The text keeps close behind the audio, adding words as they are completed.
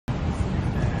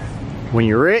when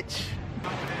you're rich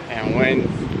and when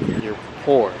you're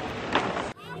poor.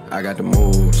 I got the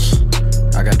moves.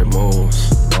 I got the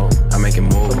moves. I'm making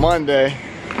moves. It's Monday.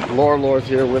 Lord's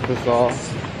here with us all.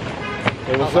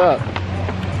 Say what's up.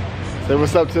 Say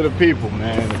what's up to the people,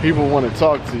 man. The people want to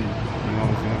talk to you. You know what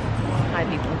I'm saying? Hi,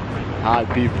 people. Hi,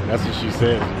 people. That's what she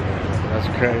says. That's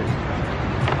crazy.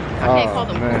 I can't call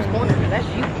them Coop's Corner, because that's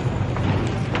you.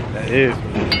 That is,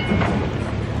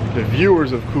 man. The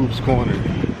viewers of Coop's Corner. The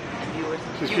viewers.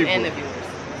 Just You people, and the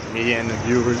viewers. Me and the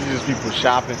viewers. It's just people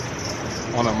shopping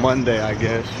on a Monday, I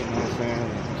guess. You know what I'm saying?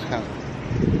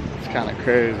 It's kind of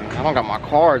crazy. I don't got my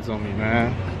cards on me,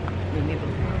 man. Me neither.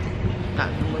 Got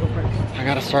a little purse. I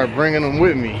gotta start bringing them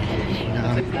with me. You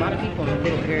know? There's a lot of people in the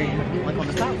little area, like on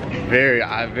the top. Very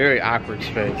awkward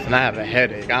space, and I have a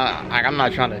headache. I'm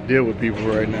not trying to deal with people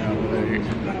right now. Like,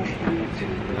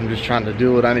 I'm just trying to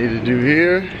do what I need to do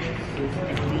here.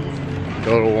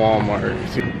 Go to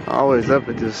Walmart. Always up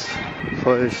at this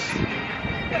place.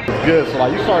 It's good. So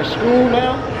like, you start school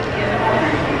now?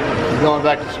 Yeah. You're going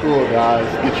back to school, guys.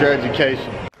 Get your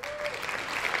education.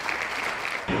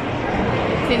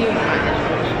 Continuing my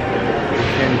education.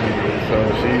 So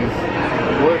she's,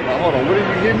 hold on, what are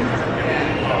you getting?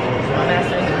 My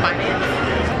master's in finance.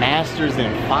 Master's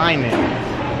in finance.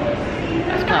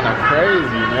 That's kind of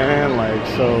crazy, man. Like,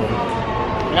 so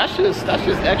that's just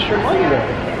extra money there.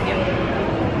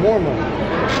 More money.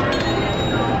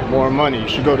 More money. You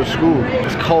should go to school.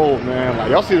 It's cold, man. Like,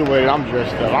 y'all see the way that I'm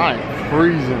dressed up. I am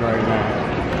freezing right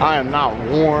now. I am not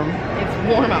warm. It's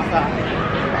warm outside.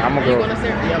 I'm gonna You go. going to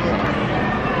serve the other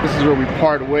one? This is where we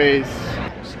part ways.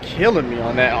 It's killing me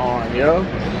on that arm, yo.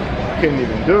 Couldn't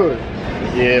even do it.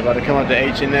 Yeah, about to come up to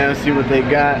H&M, see what they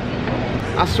got.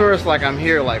 I swear it's like I'm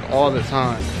here like all the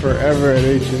time. Forever at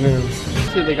H&M.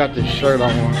 See if they got this shirt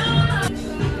I want.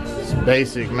 It's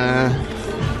basic, man.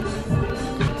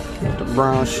 Got the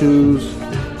brown shoes.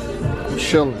 I'm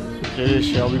chilling. After this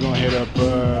show, we're gonna hit up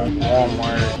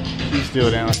Walmart. She's still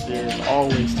downstairs.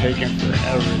 Always taking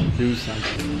forever to do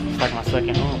something. It's like my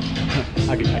second home.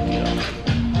 I'll get back to y'all.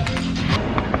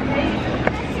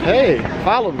 Hey,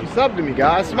 follow me, sub to me,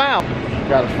 guys, smile.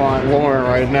 Gotta find Lauren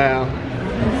right now.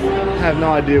 I have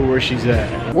no idea where she's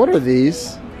at. What are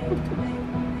these?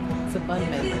 It's a bun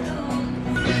maker.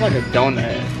 It's like a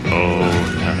donut. Oh,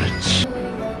 nuts.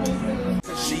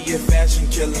 She a fashion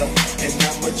killer, and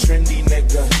I'm a trendy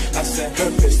nigga. I said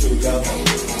her pistol go.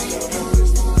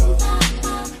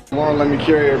 Lauren, let me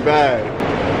carry her bag.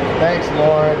 Thanks,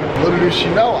 Lauren. Little does she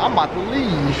know, I'm about to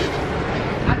leave.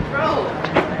 I drove.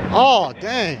 Oh,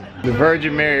 dang. The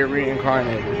Virgin Mary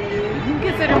reincarnated. You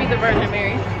consider me the Virgin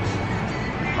Mary.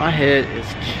 My head is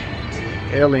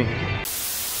ailing.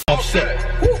 Offset.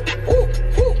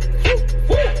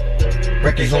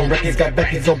 Records on records, got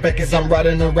Becky's on Becky's. I'm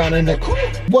riding around in the coupe.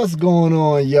 What's going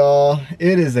on, y'all?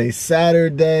 It is a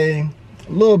Saturday.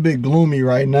 A little bit gloomy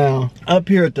right now. Up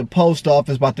here at the post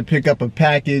office, about to pick up a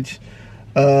package.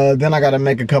 Then I gotta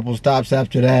make a couple stops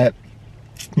after that.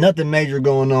 Nothing major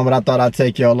going on, but I thought I'd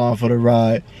take y'all along for the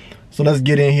ride. So let's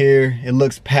get in here. It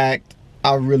looks packed.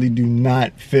 I really do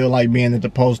not feel like being at the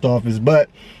post office, but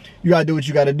you gotta do what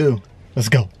you gotta do. Let's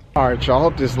go. All right, y'all,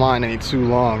 hope this line ain't too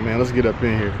long, man. Let's get up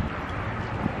in here.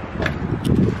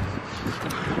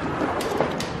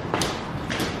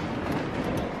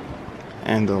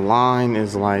 And the line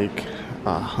is like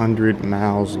 100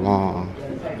 miles long.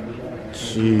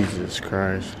 Jesus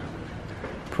Christ.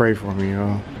 Pray for me,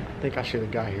 y'all. I think I should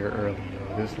have got here early,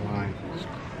 yo. This line is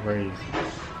crazy.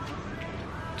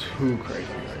 Too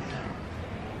crazy right now.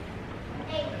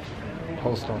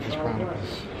 Post Office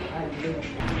Chronicles.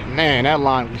 Man, that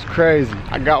line was crazy.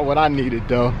 I got what I needed,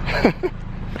 though.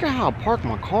 Look at how I parked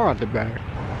my car out the back.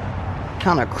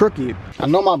 Kind of crooked. I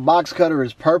know my box cutter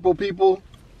is purple, people.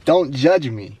 Don't judge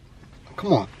me.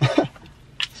 Come on.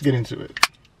 Let's get into it.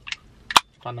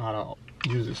 I know how to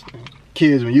use this thing.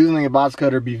 Kids, when using a box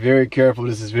cutter, be very careful.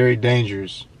 This is very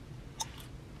dangerous.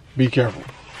 Be careful.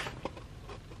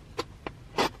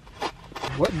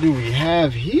 What do we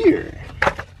have here?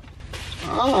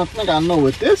 Oh, I think I know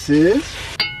what this is.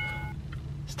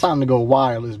 It's time to go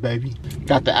wireless, baby.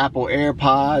 Got the Apple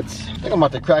AirPods. I think I'm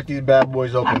about to crack these bad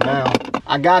boys open now.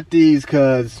 I got these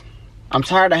because I'm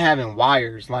tired of having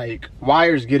wires. Like,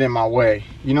 wires get in my way.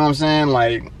 You know what I'm saying?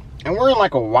 Like, and we're in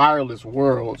like a wireless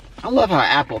world. I love how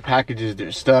Apple packages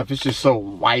their stuff. It's just so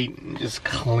white and just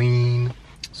clean.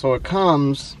 So it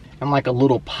comes in like a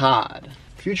little pod.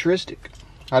 Futuristic.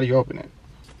 How do you open it?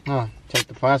 Oh, take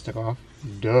the plastic off.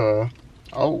 Duh.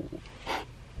 Oh,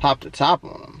 pop the top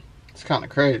on them. It's kind of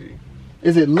crazy.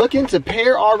 Is it looking to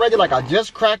pair already? Like, I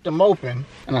just cracked them open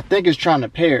and I think it's trying to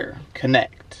pair.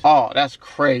 Connect. Oh, that's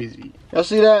crazy. Y'all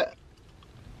see that?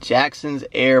 Jackson's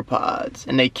AirPods.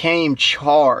 And they came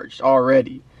charged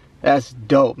already. That's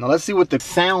dope. Now let's see what the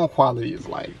sound quality is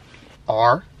like.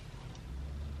 R.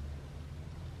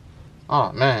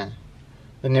 Oh man.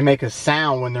 Then they make a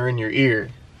sound when they're in your ear.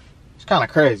 It's kind of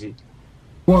crazy.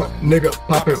 One nigga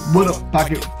poppin' with a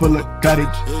pocket full of cottage.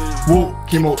 Woo,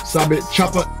 chemo, sabe,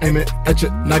 chopper, aim it at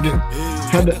your noggin.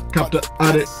 Had to cop the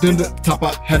audit, then the top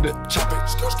I had to chop it.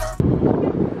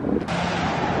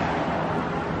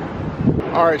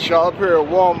 Alright, y'all, up here at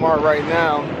Walmart right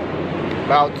now.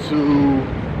 About to,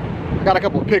 I got a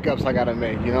couple of pickups I gotta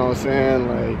make, you know what I'm saying?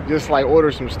 Like, just like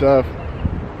order some stuff.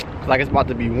 Like it's about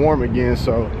to be warm again,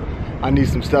 so I need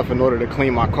some stuff in order to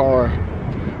clean my car.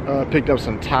 Picked up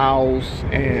some towels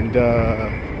and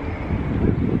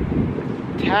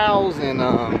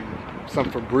some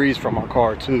Febreze from my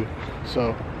car too.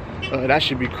 So that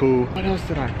should be cool. What else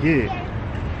did I get?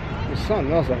 There's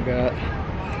something else I got.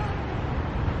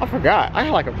 I forgot. I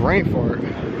had like a brain fart.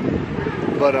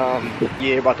 But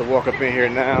yeah, about to walk up in here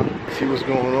now, see what's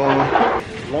going on.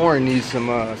 Lauren needs some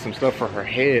stuff for her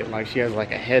head. Like she has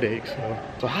like a headache.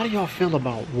 So how do y'all feel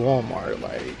about Walmart?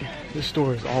 Like this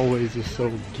store is always just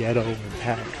so ghetto and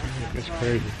packed. It's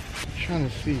crazy. I'm trying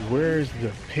to see where's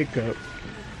the pickup.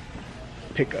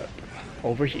 Pickup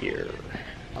over here.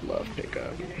 I love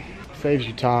pickup. Saves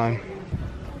you time.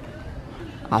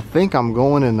 I think I'm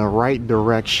going in the right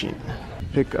direction.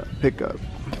 Pickup, pickup.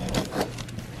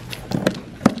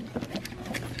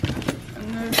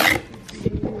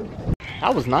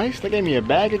 That was nice. They gave me a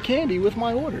bag of candy with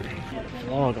my order.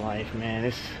 Vlog life, man.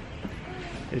 It's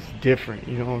different.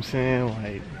 You know what I'm saying?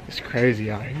 Like it's crazy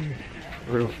out here.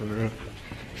 For real, for real.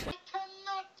 I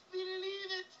cannot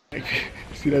believe it.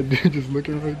 See that dude just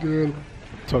looking right there?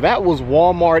 So that was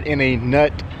Walmart in a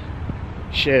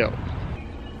nutshell.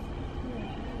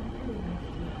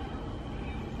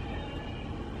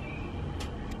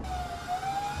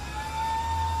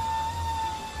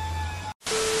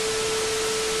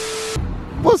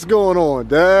 What's going on,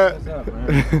 Dad? What's up,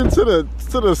 man?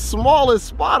 to the smallest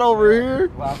spot over here.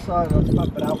 Well, I saw it on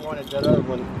top, but I wanted that other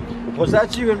one. Was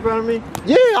that you in front of me?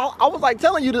 Yeah, I was like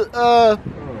telling you to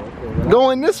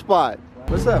go in this spot.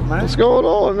 What's up, man? What's going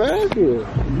on, man? You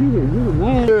the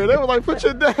man. Yeah, they were like, put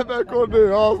your dad back on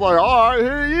there. I was like, all right,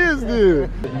 here he is then.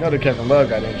 You know that Kevin Love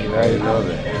got injured, right? I know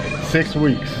that. 6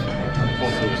 weeks.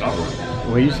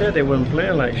 Well, you said they wasn't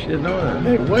playing like shit, no.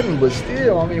 They wasn't, but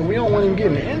still, I mean, we don't want him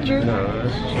getting injured. No,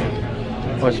 that's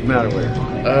true. What's the matter with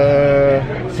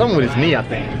him? Something with his knee, I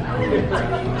think.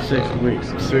 6 weeks.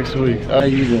 6 weeks. How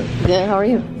you doing? Good, how are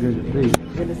you? Good to see you.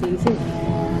 Good to see you too.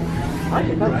 Thank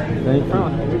you.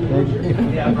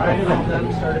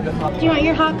 Do you want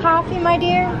your hot coffee, my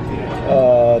dear?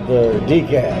 The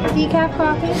decaf. Decaf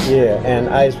coffee? Yeah, and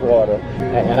ice water.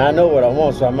 And I know what I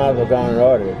want, so I might as well go and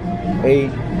order it. 8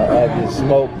 of the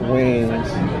smoked wings.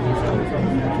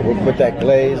 We'll put that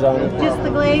glaze on it. Just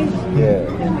the glaze? Yeah.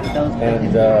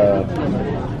 And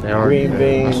green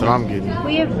beans. That's what I'm getting.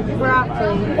 We have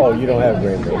broccoli. Oh, you don't have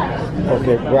green beans.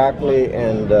 Okay, broccoli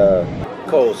and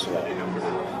coleslaw.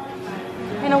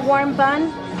 And a warm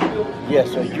bun?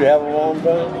 Yes, so you have a warm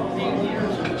bun?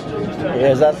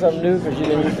 Yeah, is that something new? Because you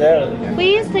didn't used to have it.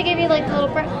 We used to give you like little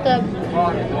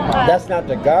That's not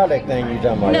the garlic thing you're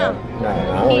talking about. No. No, I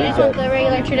don't you eat just want that. the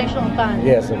regular traditional bun.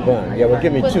 Yes, a bun. Yeah, well,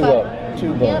 give me With 2 butter. of them.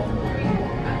 2 buns. Yep.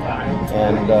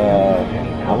 And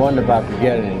I wonder if I could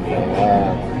get anything.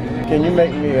 Can you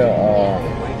make me a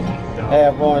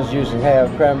half orange juice and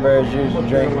half cranberry juice to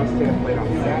drink?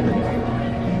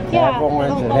 Yeah, Half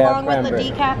orange and half along with the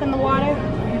cranberry. decaf in the water?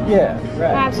 Yeah,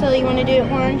 right. Absolutely, you want to do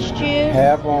orange juice?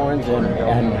 Half orange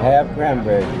and half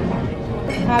cranberry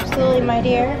juice. Absolutely, my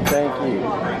dear. Thank you.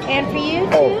 And for you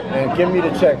too? Oh, and give me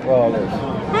the check for all this.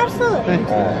 Absolutely.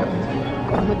 All right.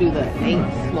 I'm gonna do the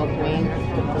 8 smoked wings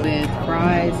with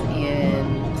fries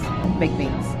and baked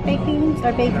beans. Baked beans?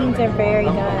 Our baked beans are very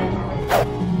good.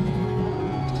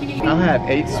 I'll have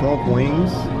 8 smoked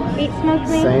wings. 8 smoked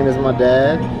wings? Same as my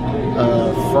dad.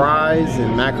 Fries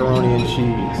and macaroni and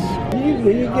cheese.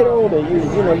 When you get older, you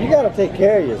know, you got to take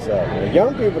care of yourself. You know,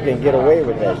 young people can get away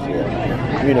with that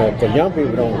shit. You know, because young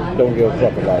people don't give a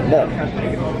fuck about nothing.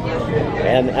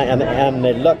 And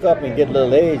they luck up and get a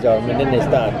little age on them, and then they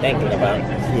start thinking about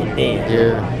shit then.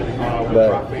 Yeah.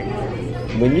 But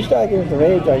when you start getting some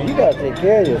age on, you got to take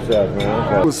care of yourself,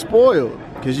 man. I was spoiled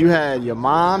because you had your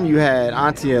mom, you had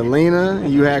Auntie Alina,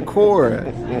 you had Cora,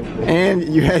 and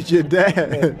you had your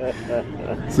dad.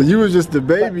 So you was just the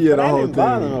baby of the whole I didn't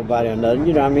bother thing. nobody or nothing.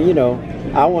 You know, I mean, you know,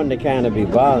 I wanted to kind of be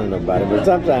bothering nobody, but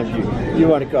sometimes you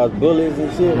want to cause bullies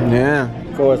and shit. Yeah.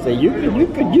 Of course, say you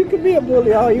could be a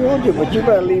bully all you want to, but you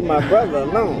better leave my brother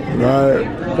alone. Right.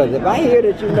 Because if I hear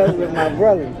that you mess with my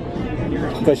brother,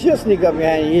 because she'll sneak up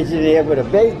behind you and hit you in the head with a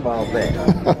baseball bat.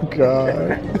 Oh,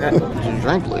 God.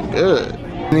 Drink look good.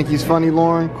 Think he's funny,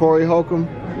 Lauren? Corey Holcomb?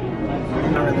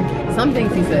 Not really. Some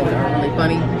things he says are really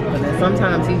funny, but then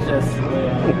sometimes he's just,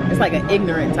 it's like an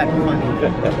ignorant type of funny.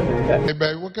 Hey,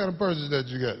 baby, what kind of purse is that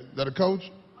you got? Is that a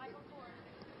coach?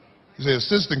 He's an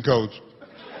assistant coach.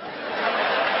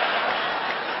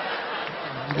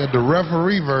 You got the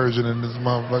referee version in this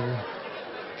motherfucker.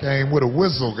 Came with a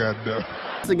whistle, goddamn.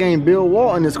 It's the game Bill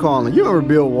Walton is calling. You remember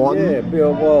Bill Walton? Yeah,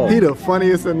 Bill Walton. He the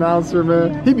funniest announcer,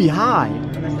 man. He be high.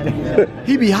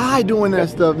 He be high doing that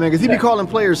stuff, man, because he be calling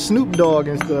players Snoop Dogg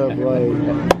and stuff. Like,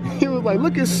 he was like,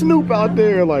 look at Snoop out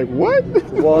there. Like, what?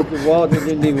 Walter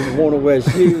didn't even want to wear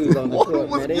shoes on the court,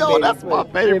 man. Yo, that's my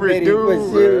favorite dude.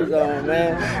 Put shoes on,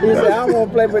 man. He said, I don't want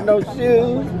to play with no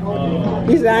shoes.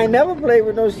 He said, I ain't never played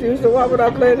with no shoes, so why would I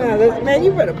play now? I said, man,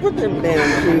 you better put them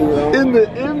damn shoes on. In the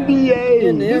NBA.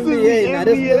 In the NBA. Now,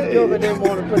 this joker didn't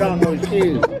want to put on no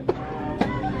shoes.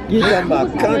 You talking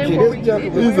about country. This joker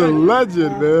was He's a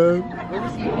legend, man. Where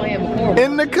was he playing before?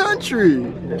 In the country.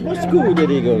 What school did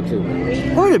he go to?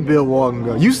 Where did Bill Walton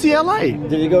go? UCLA.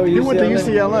 Did he go to UCLA? He went to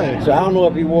UCLA. So I don't know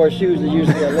if he wore shoes to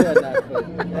UCLA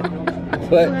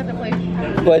or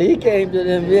not. But he came to the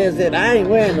NBA and said, I ain't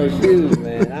wearing no shoes,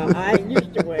 man. I ain't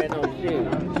used to wearing no shoes.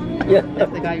 Yeah.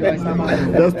 That's the guy you always talk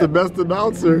about. That's the best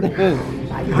announcer.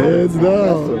 Heads down.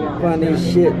 That's some funny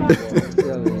shit. I'm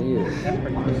telling you.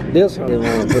 This one didn't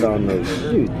want to put on no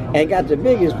shoes. And got the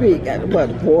biggest feet. Got what,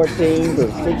 14 or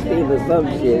 16 or some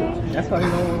shit. That's why he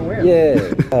don't want to wear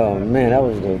Yeah. Oh man, that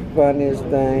was the funniest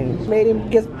thing. Made him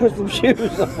put some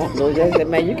shoes on. They said,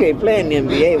 man, you can't play in the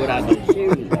NBA without no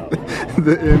shoes on.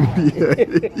 The NBA.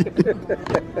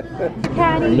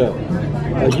 No.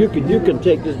 You can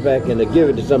take this back and give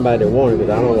it to somebody that wants it,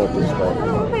 because I don't want this stuff.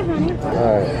 Okay, honey.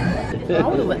 All right. I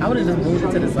would have just moved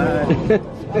it to the side.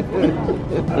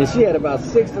 And she had about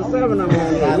 6 or 7 of them on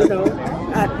there, you know.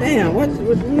 God damn, what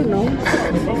you know?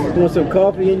 Want some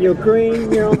coffee in your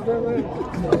cream, you know what I'm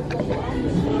talking about?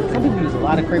 Some people use a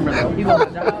lot of creamer though. You go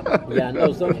to my job, Yeah, I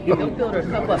know some people. they'll fill their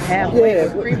cup up halfway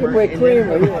Yeah, with creamer. with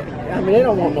creamer, yeah. I mean, they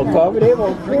don't want no coffee, they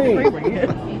want cream.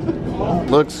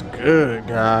 Looks good,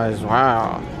 guys.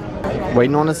 Wow.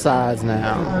 Waiting on the sides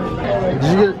now. Did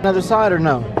you get another side or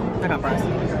no? I got fries.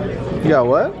 You got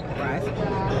what? Fries.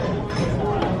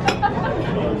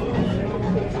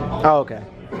 Oh, okay.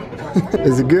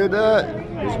 Is it good, Dad?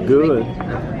 It's good.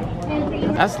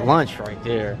 That's lunch right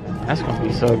there. That's gonna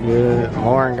be so good.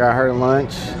 Lauren got her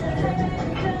lunch.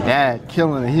 Dad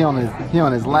killing it. He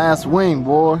on his last wing,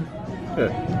 boy.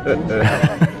 Don't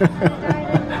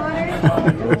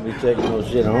be taking no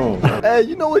shit home. Man. Hey,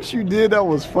 you know what you did that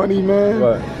was funny, man?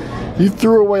 What? You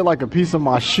threw away like a piece of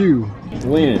my shoe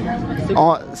When?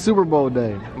 on Super Bowl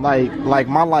day. Like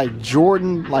my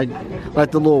Jordan, like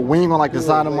the little wing on like the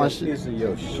side of my shoe. Piece of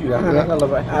your shoe.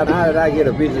 How did I get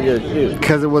a piece of your shoe?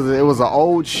 Cause it was an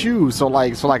old shoe, so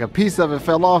like a piece of it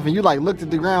fell off, and you like looked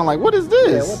at the ground like, what is Yeah,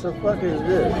 this? what the fuck is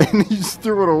this? And you just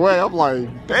threw it away. I'm like,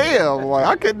 damn, like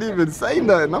I couldn't even say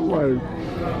nothing. I'm like,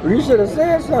 You should have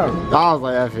said something. I was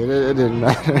like, F it, it didn't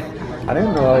matter. I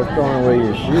didn't know I was throwing away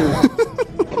your shoes.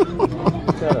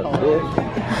 Shut up, bitch.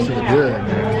 This is good,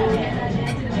 man.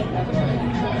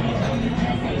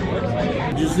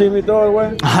 Did you see me throw it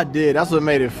away? I did. That's what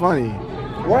made it funny.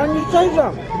 Why didn't you say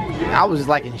something? I was just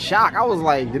like in shock. I was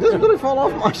like, did this really fall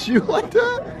off my shoe like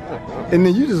that? And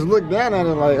then you just looked down at it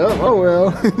like, oh well.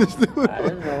 I didn't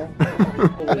know.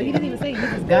 But he didn't even say. He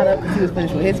just got up because he was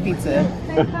finished with his pizza,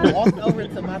 walked over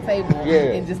to my table,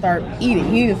 and just started eating.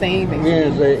 He didn't say anything. Yeah,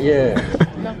 yeah.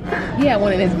 No, he had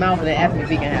one in his mouth and then asked me if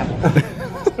he can have one.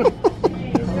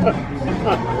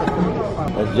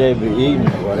 Jay be eating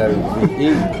whatever he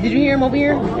eating. Did you hear him over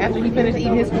here? After he finished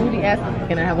eating his food, he asked,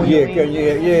 "Can I have one?" Yeah, of your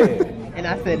wings?" yeah. And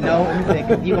I said no. And he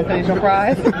said, "You gonna finish your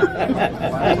fries?"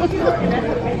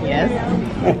 Yes.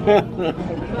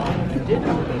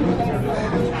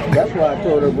 That's why I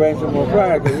told her to bring some more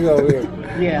fries, because you over here.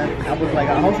 Yeah, I was like,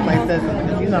 I hope somebody says something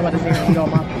because he's not about to sit here and eat all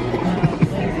my food.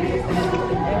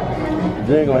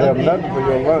 You ain't gonna have nothing for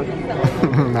your lunch.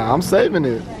 Nah, I'm saving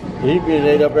it. He been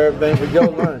ate up everything for your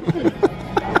lunch.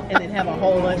 And then have a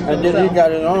whole lunch. for And then he himself.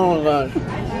 got his own lunch.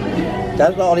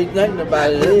 That's all he's thinking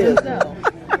about it is. So,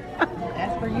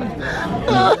 as per usual.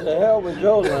 What the hell was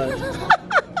your lunch?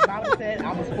 If I would have said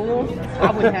I was full,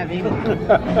 I wouldn't have anything.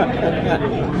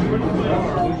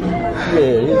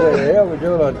 Yeah, he said, the hell with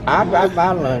your lunch? I got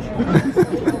my lunch.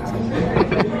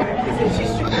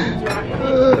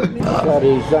 So try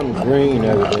to eat something green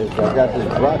every day. So I got this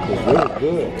broccoli. Really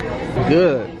good.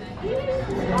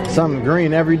 Good. Something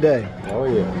green every day. Oh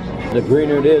yeah. The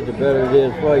greener it is, the better it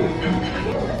is for you.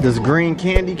 Does green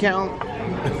candy count?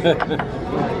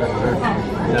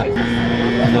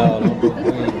 No, no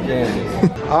green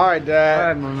candy. All right, Dad. All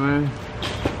right, my man.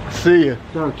 See ya.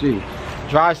 Talk to you.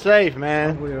 Drive safe,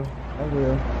 man. I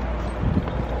will.